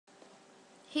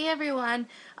Hey everyone,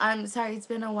 sorry it's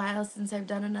been a while since I've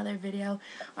done another video.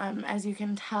 As you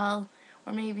can tell,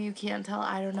 or maybe you can't tell,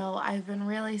 I don't know, I've been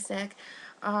really sick.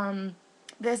 Um,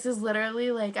 this is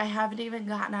literally like I haven't even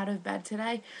gotten out of bed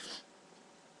today.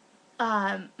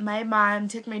 My mom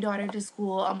took my daughter to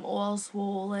school. I'm all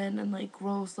swollen and like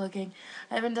gross looking.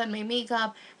 I haven't done my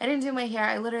makeup. I didn't do my hair.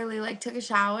 I literally like took a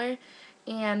shower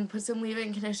and put some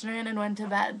leave-in conditioner in and went to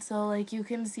bed. So like you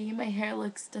can see my hair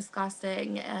looks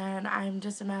disgusting and I'm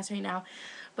just a mess right now.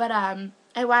 But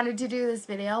I wanted to do this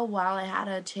video while I had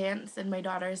a chance and my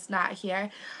daughter's not here.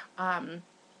 Um,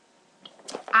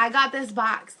 I got this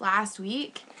box last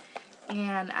week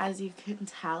and as you can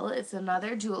tell it's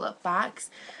another julep box,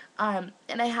 and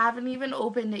I haven't even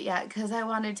opened it yet because I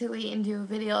wanted to wait and do a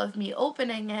video of me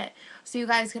opening it so you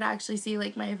guys could actually see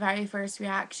like my very first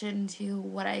reaction to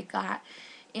what I got.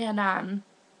 And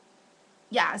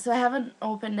yeah, so I haven't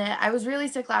opened it. I was really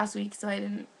sick last week, so I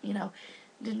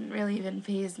didn't really even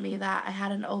faze me that I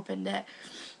hadn't opened it.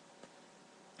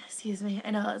 Excuse me,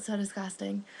 I know that's so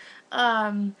disgusting.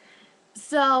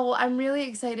 So I'm really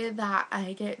excited that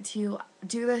I get to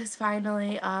do this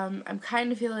finally. I'm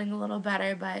kind of feeling a little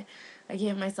better, but I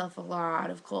gave myself a lot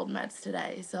of cold meds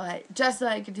today, just so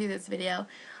I could do this video.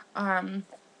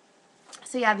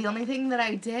 So yeah, the only thing that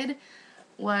I did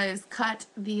was cut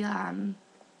the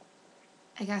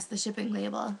I guess the shipping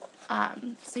label,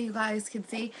 so you guys could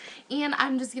see. And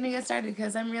I'm just gonna get started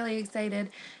because I'm really excited,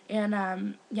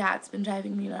 and yeah, it's been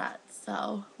driving me nuts.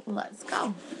 So let's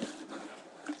go.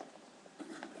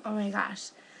 Oh my gosh,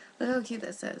 look how cute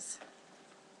this is.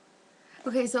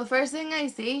 Okay, so first thing I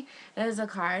see is a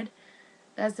card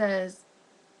that says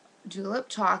julep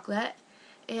chocolate,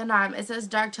 and it says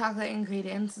dark chocolate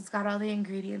ingredients. It's got all the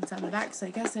ingredients on the back, so I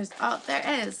guess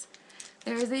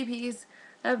there is a piece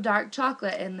of dark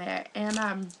chocolate in there,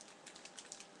 and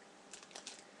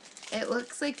it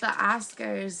looks like the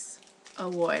Oscars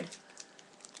award.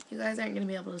 You guys aren't gonna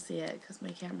be able to see it because my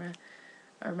camera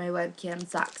or my webcam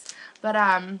sucks, but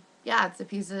yeah,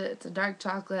 it's a dark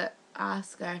chocolate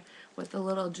Oscar with a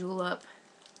little julep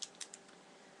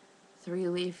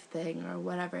 3-leaf thing or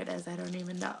whatever it is. I don't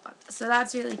even know. So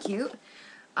that's really cute.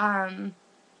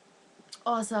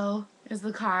 Also is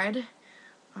the card,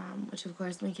 which of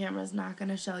course my camera's not going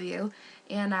to show you,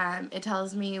 and it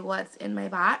tells me what's in my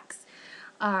box.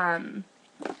 So,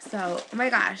 oh my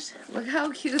gosh, look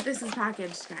how cute this is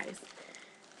packaged, guys.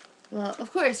 Well,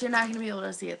 of course, you're not going to be able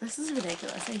to see it. This is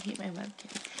ridiculous. I hate my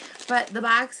webcam. But the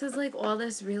box is like all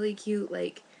this really cute,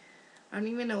 like, I don't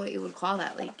even know what you would call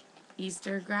that, like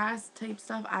Easter grass type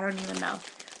stuff. I don't even know.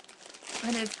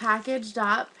 And it's packaged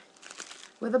up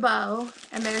with a bow,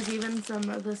 and there's even some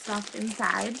of the stuff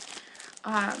inside.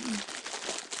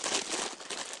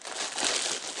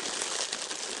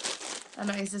 The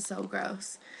noise is so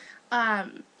gross.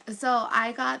 So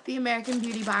I got the American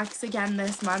Beauty box again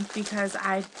this month because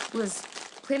I was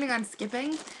planning on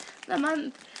skipping the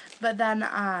month, but then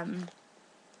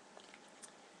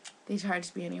they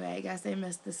charged me anyway. I guess I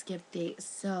missed the skip date,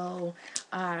 so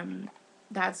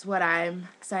that's what I'm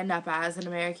signed up as, an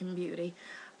American Beauty.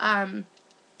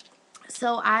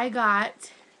 So I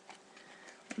got,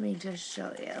 let me just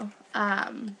show you,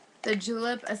 the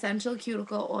Julep Essential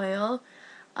Cuticle Oil,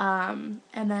 and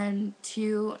then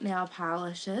 2 nail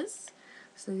polishes.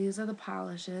 So these are the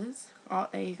polishes. Oh,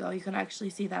 there you go. You can actually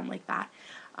see them like that.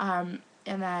 And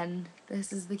then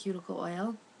this is the cuticle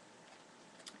oil.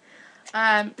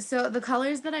 So the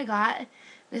colors that I got,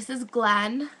 this is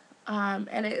Glen,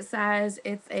 and it says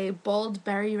it's a bold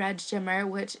berry red shimmer,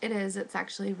 which it is. It's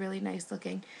actually really nice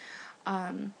looking.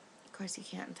 Of course you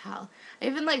can't tell. I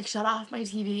even like shut off my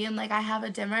TV, and like I have a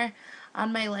dimmer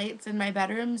on my lights in my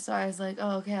bedroom, so I was like,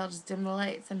 oh okay, I'll just dim the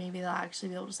lights and maybe they'll actually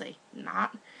be able to say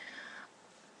not.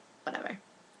 Whatever.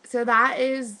 So that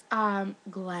is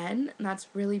Glen, and that's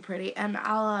really pretty. And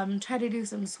I'll try to do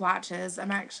some swatches.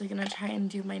 I'm actually going to try and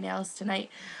do my nails tonight.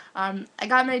 I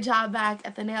got my job back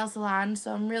at the nail salon,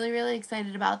 so I'm really, really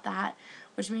excited about that,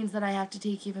 which means that I have to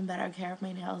take even better care of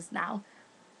my nails now.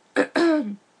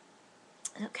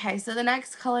 Okay, so the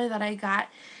next color that I got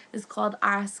is called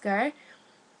Oscar,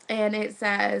 and it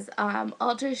says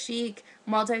ultra chic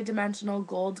multi-dimensional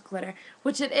gold glitter,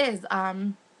 which it is.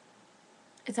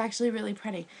 It's actually really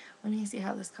pretty. Let me see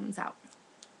how this comes out.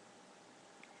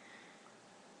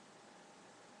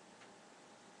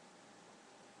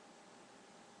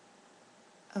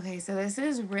 Okay, so this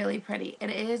is really pretty.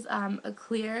 It is a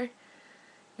clear,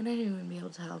 and I didn't even be able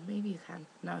to tell. Maybe you can.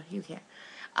 No, you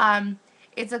can't.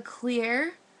 It's a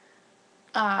clear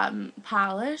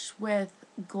polish with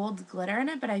gold glitter in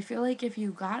it, but I feel like if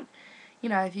you got,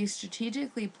 if you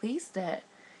strategically placed it,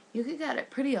 you could get it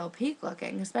pretty opaque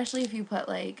looking, especially if you put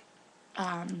like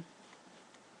um,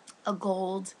 a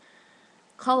gold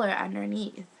color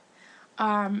underneath.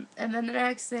 And then the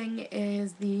next thing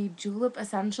is the Julep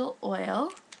Essential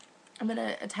Oil. I'm going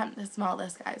to attempt to smell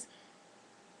this, guys.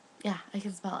 Yeah, I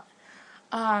can smell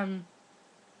it.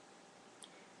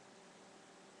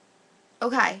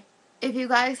 Okay. If you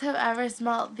guys have ever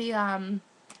smelled the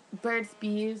Burt's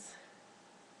Bees,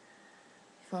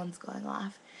 phone's going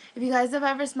off. If you guys have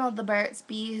ever smelled the Burt's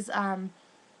Bees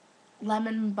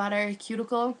lemon butter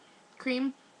cuticle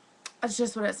cream, that's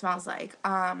just what it smells like.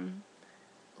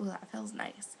 Ooh, that feels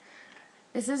nice.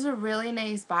 This is a really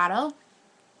nice bottle.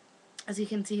 As you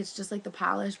can see, it's just like the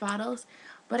polished bottles,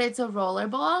 but it's a roller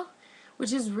ball,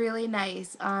 which is really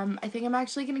nice. I think I'm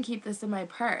actually going to keep this in my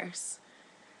purse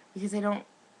because I don't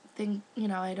think,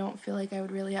 I don't feel like I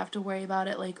would really have to worry about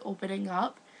it like opening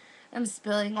up and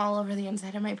spilling all over the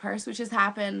inside of my purse, which has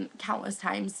happened countless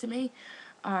times to me.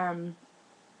 And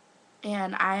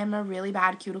I am a really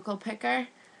bad cuticle picker.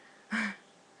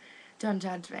 Don't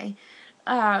judge me.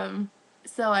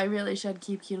 So I really should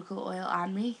keep cuticle oil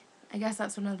on me. I guess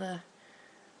that's one of the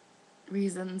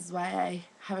reasons why I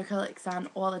have acrylics on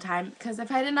all the time, because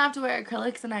if I didn't have to wear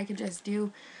acrylics and I could just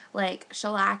do like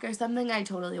shellac or something, I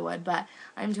totally would, but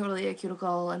I'm totally a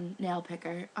cuticle and nail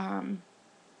picker. It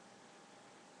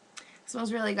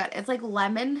smells really good. It's like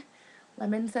lemon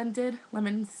scented,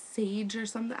 lemon sage or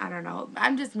something. I don't know.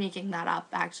 I'm just making that up,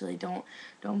 actually. Don't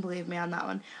believe me on that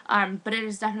one. But it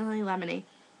is definitely lemony.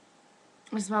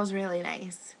 It smells really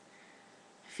nice.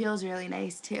 Feels really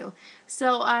nice too.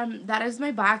 So that is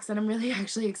my box, and I'm really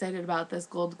actually excited about this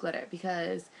gold glitter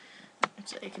because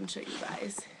actually I can show you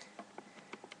guys.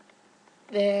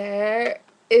 There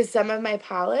is some of my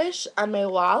polish on my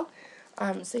wall.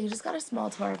 So you just got a small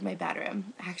tour of my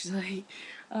bedroom, actually.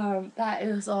 That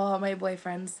is all my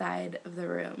boyfriend's side of the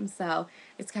room, so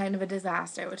it's kind of a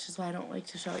disaster, which is why I don't like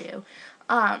to show you.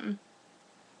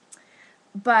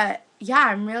 But yeah,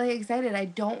 I'm really excited. I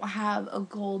don't have a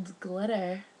gold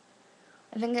glitter.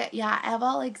 I think, yeah, I have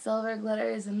all like silver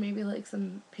glitters and maybe like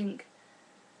some pink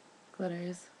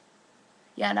glitters.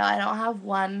 Yeah, no, I don't have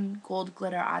one gold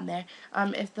glitter on there.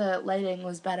 If the lighting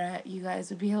was better, you guys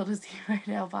would be able to see my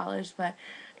nail polish, but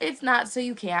it's not, so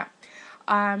you can't.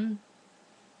 Oh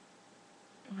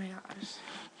my gosh.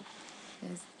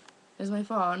 There's my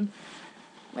phone.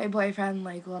 My boyfriend,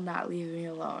 like, will not leave me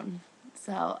alone.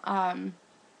 So,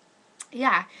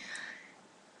 yeah.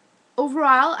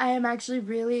 Overall, I am actually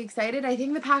really excited. I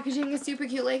think the packaging is super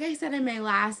cute. Like I said in my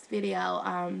last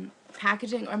video,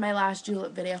 packaging, or my last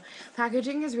Julep video,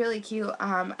 packaging is really cute.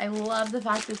 I love the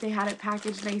fact that they had it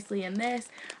packaged nicely in this,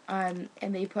 and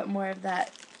they put more of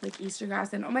that like Easter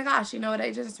grass in. Oh my gosh, you know what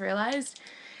I just realized?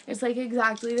 It's like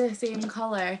exactly the same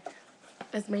color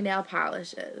as my nail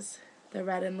polishes, the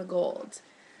red and the gold.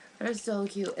 They're so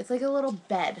cute. It's like a little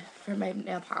bed for my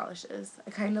nail polishes.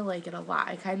 I kind of like it a lot.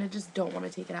 I kind of just don't want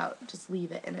to take it out. Just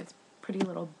leave it in its pretty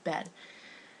little bed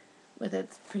with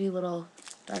its pretty little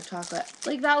dark chocolate.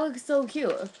 Like, that looks so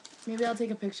cute. Maybe I'll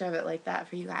take a picture of it like that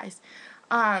for you guys.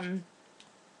 And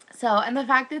the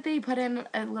fact that they put in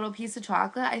a little piece of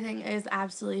chocolate, I think, is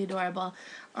absolutely adorable.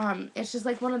 It's just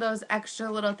like one of those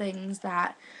extra little things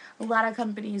that a lot of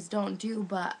companies don't do,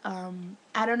 but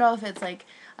I don't know if it's like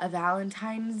a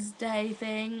Valentine's Day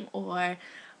thing or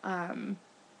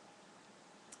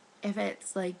if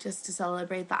it's like just to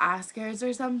celebrate the Oscars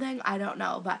or something. I don't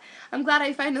know, but I'm glad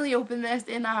I finally opened this,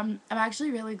 and I'm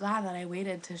actually really glad that I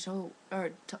waited to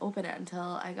open it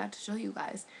until I got to show you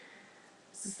guys.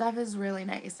 So stuff is really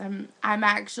nice. I'm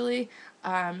actually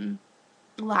a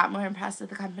lot more impressed with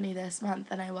the company this month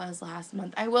than I was last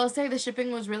month. I will say the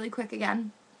shipping was really quick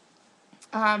again.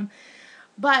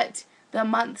 But the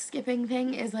month skipping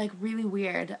thing is like really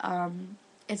weird.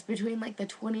 It's between like the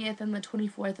 20th and the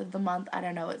 24th of the month. I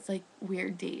don't know. It's like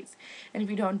weird dates. And if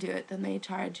you don't do it, then they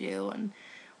charge you and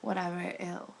whatever.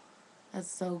 Ew.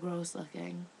 That's so gross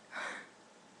looking.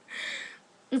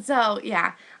 So,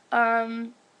 yeah.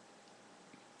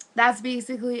 That's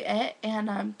basically it,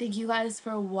 and thank you guys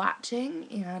for watching,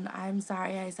 and I'm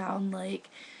sorry I sound like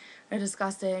a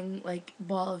disgusting like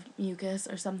ball of mucus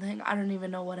or something. I don't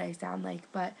even know what I sound like,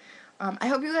 but I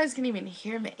hope you guys can even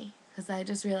hear me, because I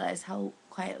just realized how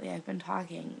quietly I've been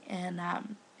talking, and I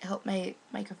hope my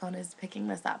microphone is picking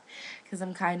this up, because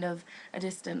I'm kind of a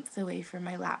distance away from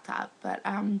my laptop. But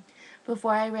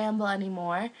before I ramble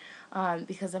anymore,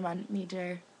 because I'm on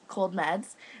major cold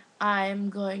meds, I'm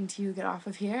going to get off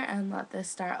of here and let this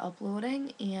start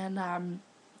uploading, and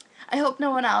I hope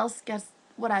no one else gets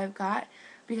what I've got,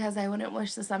 because I wouldn't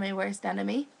wish this on my worst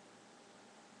enemy.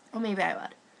 Well, maybe I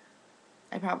would.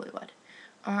 I probably would.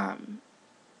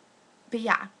 But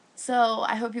yeah, so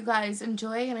I hope you guys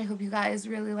enjoy, and I hope you guys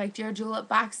really liked your julep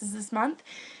boxes this month.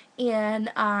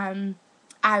 And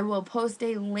I will post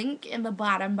a link in the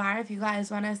bottom bar if you guys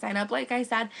want to sign up. Like I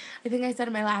said, I think I said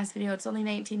in my last video, it's only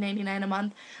 $19.99 a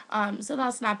month, so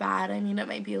that's not bad. I mean, it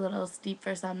might be a little steep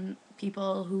for some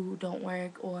people who don't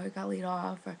work or got laid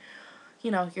off, or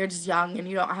you're just young and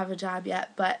you don't have a job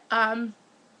yet, but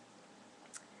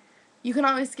you can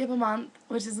always skip a month,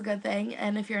 which is a good thing.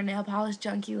 And if you're a nail polish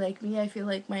junkie like me, I feel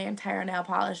like my entire nail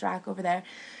polish rack over there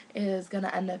is going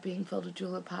to end up being filled with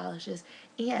julep polishes.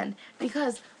 And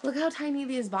because look how tiny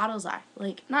these bottles are.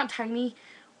 Like, not tiny.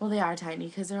 Well, they are tiny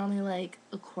because they're only like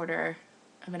a quarter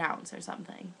of an ounce or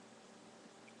something.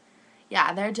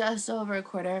 Yeah, they're just over a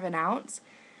quarter of an ounce.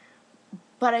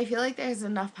 But I feel like there's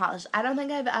enough polish. I don't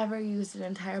think I've ever used an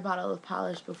entire bottle of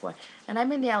polish before. And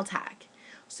I'm a nail tech.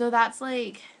 So that's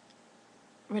like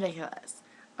ridiculous.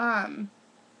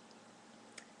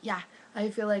 Yeah, I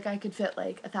feel like I could fit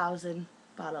like 1,000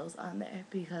 bottles on there,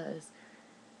 because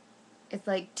it's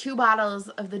like 2 bottles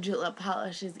of the julep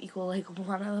polish is equal like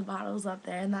one of the bottles up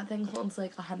there, and that thing holds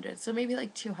like 100, so maybe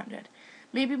like 200,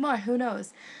 maybe more, who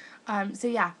knows. So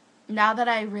yeah, now that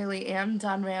I really am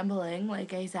done rambling,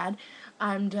 like I said,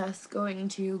 I'm just going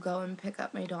to go and pick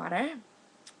up my daughter,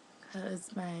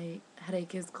 because my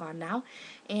headache is gone now.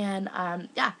 And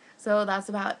yeah, so that's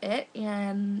about it.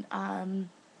 And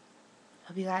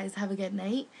hope you guys have a good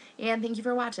night, and thank you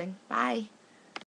for watching. Bye.